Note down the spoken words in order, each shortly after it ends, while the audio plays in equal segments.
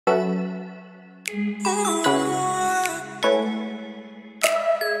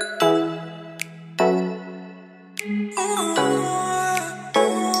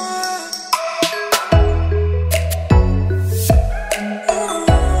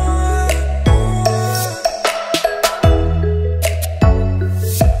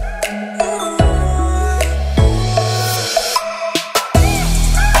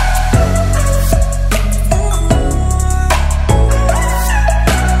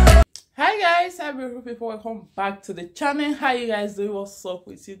People, welcome back to the channel. How you guys doing? What's up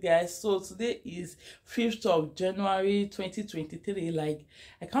with you guys? So today is 5th of January 2023. Like,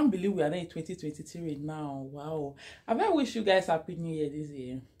 I can't believe we are in 2023 now. Wow. I might wish you guys happy new year this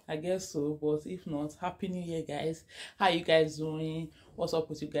year. I guess so, but if not, happy new year, guys. How you guys doing? What's up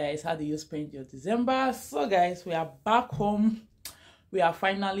with you guys? How do you spend your December? So guys, we are back home. We are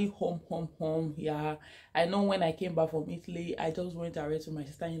finally home. Yeah, I know when I came back from Italy, I just went direct to my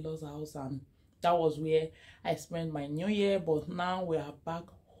sister-in-law's house, and that was where I spent my new year. But now we are back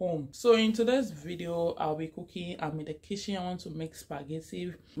home. So in today's video, I'll be cooking. I'm in the kitchen. I want to make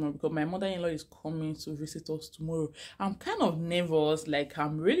spaghetti because my mother-in-law is coming to visit us tomorrow. I'm kind of nervous. Like,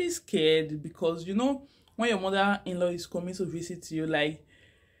 I'm really scared because, you know, when your mother-in-law is coming to visit you, like,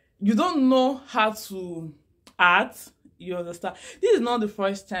 you don't know how to act. You understand? This is not the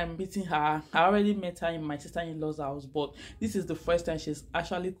first time meeting her. I already met her in my sister-in-law's house, but this is the first time she's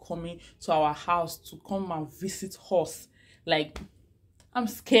actually coming to our house to come and visit us. Like, I'm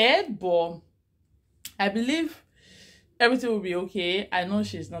scared, but I believe everything will be okay. I know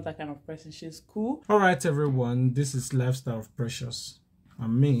she's not that kind of person. She's cool. All right, everyone. This is Lifestyle of Precious.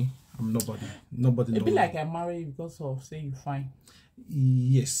 And me, I'm nobody. Nobody. It'd be like I married you because of saying you're fine.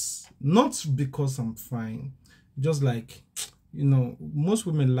 Yes. Not because I'm fine. Just like, you know, most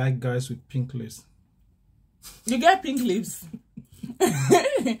women like guys with pink lips. You get pink lips?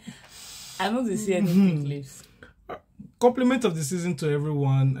 I don't see any pink lips. Compliment of the season to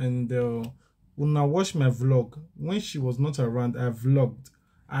everyone. And when I watched my vlog, when she was not around, I vlogged.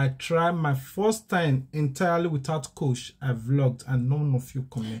 I tried my first time entirely without coach. I vlogged and none of you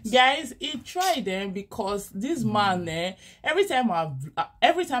comment. Guys, he tried them because this man, every time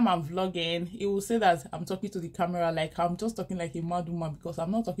I'm vlogging, he will say that I'm talking to the camera like I'm just talking like a mad woman because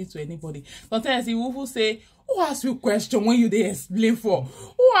I'm not talking to anybody. Sometimes he will say, "Who ask you question when you dey explain for?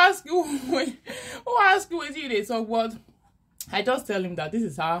 Who ask you when you dey talk?" But I just tell him that this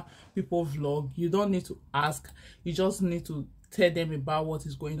is how people vlog. You don't need to ask. You just need to tell them about what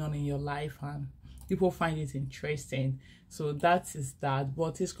is going on in your life, and people find it interesting. So that is that.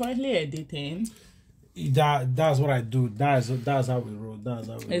 But he's currently editing. That's what I do. That's how we roll.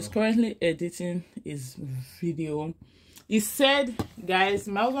 He's currently editing his video. He said, guys,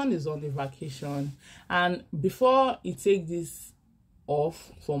 my husband is on a vacation, and before he take this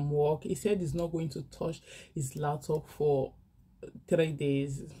off from work, he said he's not going to touch his laptop for 3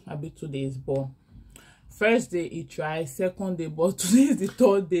 days, maybe 2 days. But first day he tried, second day, but today is the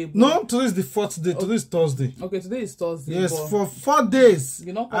third day. No, today is the fourth day. Today is Thursday. Okay, today is Thursday. Yes, for 4 days.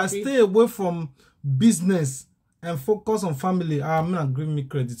 You know, I stay away from business and focus on family. I'm not giving me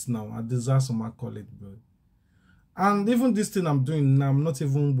credits now. I deserve some accolade, bro. And even this thing I'm doing now, I'm not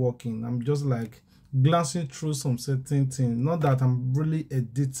even working. I'm just like glancing through some certain things. Not that I'm really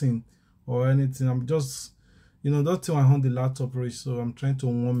editing or anything. I'm just, you know, that thing I on the laptop, so I'm trying to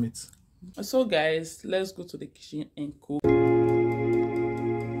warm it. So guys, let's go to the kitchen and cook. I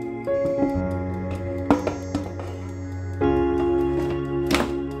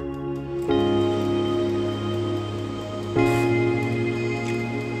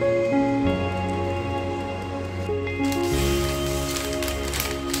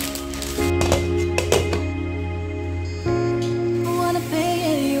wanna be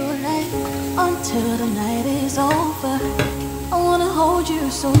in your life until the night is over. I wanna hold you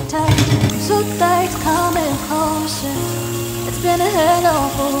so tight, coming closer. It's been a hell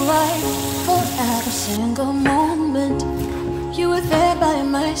of a ride for every single moment. You were there by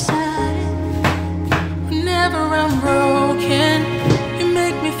my side. Whenever I'm broken, you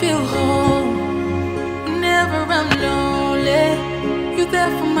make me feel whole. Whenever I'm lonely, you're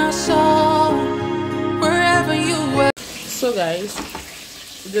there for my soul. Wherever you were. So guys,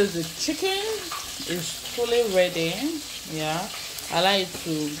 there's the chicken is fully ready. Yeah, I like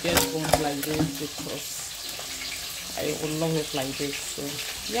to get bones like this because I would love it like this. So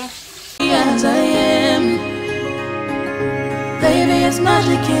yeah. As I am, baby, it's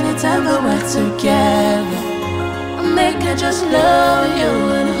magic anytime that we're together. I make her just love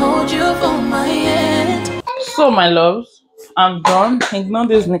you and hold you for my hand. So my loves, I'm done. Ignore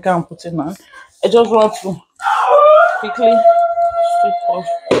this nika I'm putting on. I just want to quickly sweep off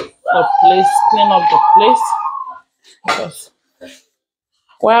the place, clean up the place, because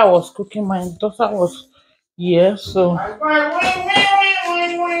while I was cooking, my daughter was here, so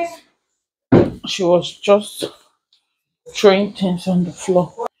she was just throwing things on the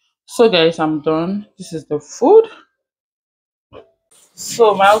floor. So guys, I'm done. This is the food.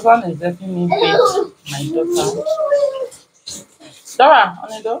 So my husband is helping me feed my daughter. Dora, on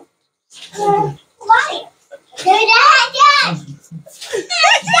the door.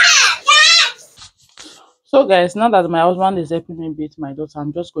 So guys, now that my husband is helping me beat my daughter,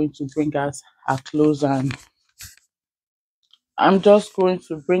 I'm just going to bring out her clothes, and I'm just going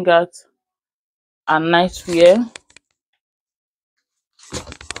to bring out a nightwear.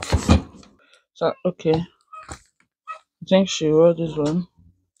 So okay, I think she wore this one.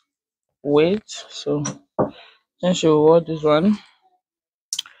 Wait, so I think she wore this one,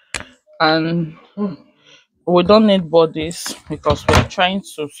 and we don't need bodies because we're trying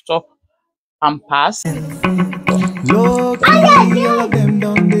to stop pass. Low key, all of them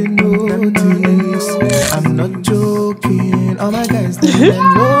don't they notice. I'm not joking. All my guys them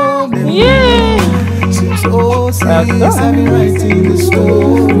know them. Yeah. Since 06, I've been writing the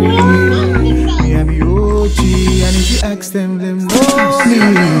story. Me have OG, and if you ask them know me.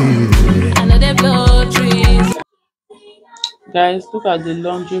 I know they blow trees. Guys, look at the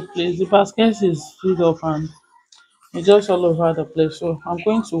laundry place. The basket is filled up and it's just all over the place. So I'm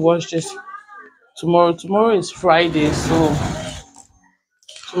going to wash this tomorrow. Tomorrow is Friday, so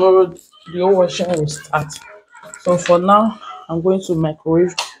tomorrow the whole washing will start. So for now, I'm going to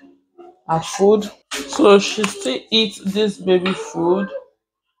microwave her food. So she still eats this baby food.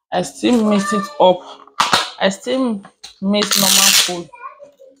 I still mix it up. I still mix normal food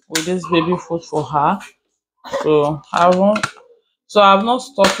with this baby food for her. So I've not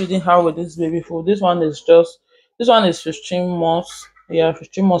stopped feeding her with this baby food. This one is 15 months. Yeah,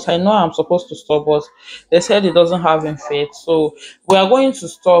 15 months. I know I'm supposed to stop, but they said it doesn't have infect. So we are going to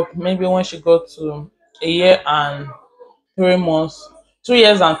stop maybe when she got to a year and 3 months. 2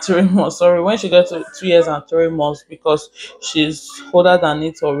 years and 3 months. Sorry, when she got to 2 years and 3 months, because she's older than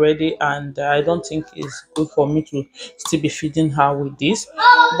it already, and I don't think it's good for me to still be feeding her with this.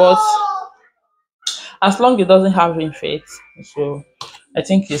 But as long as it doesn't have infect, so I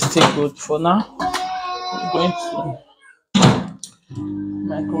think it's still good for now. I'm going to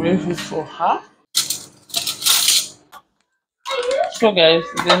microwave it for her. So guys,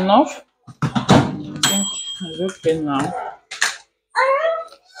 it's enough. I think it's okay now.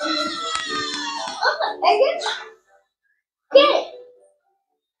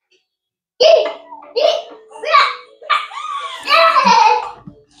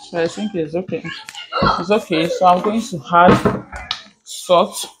 So I think it's okay. It's okay. So I'm going to add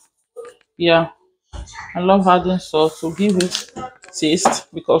salt. Yeah, I love adding salt to give it taste,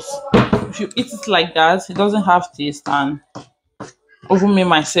 because if you eat it like that, it doesn't have taste. And even me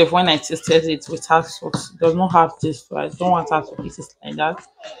myself, when I tasted it without salt, it does not have taste. So I don't want her to eat it like that.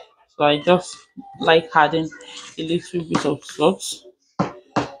 So I just like adding a little bit of salt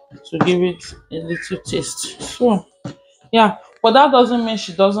to give it a little taste. So yeah, but that doesn't mean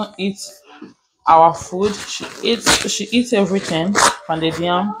she doesn't eat our food. She eats everything, pounded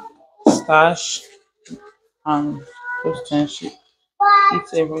yam, starch, and those things. She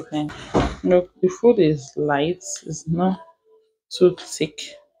eats everything. Look, the food is light, it's not too thick.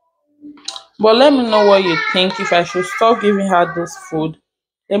 But let me know what you think. If I should stop giving her this food,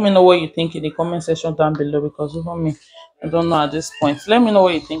 let me know what you think in the comment section down below, because even me, I don't know at this point. Let me know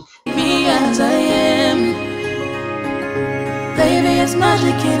what you think. Me as I am. Baby, it's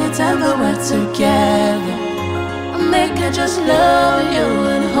magic anytime that we're together. I make her just love you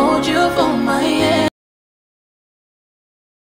and hold you for my hand.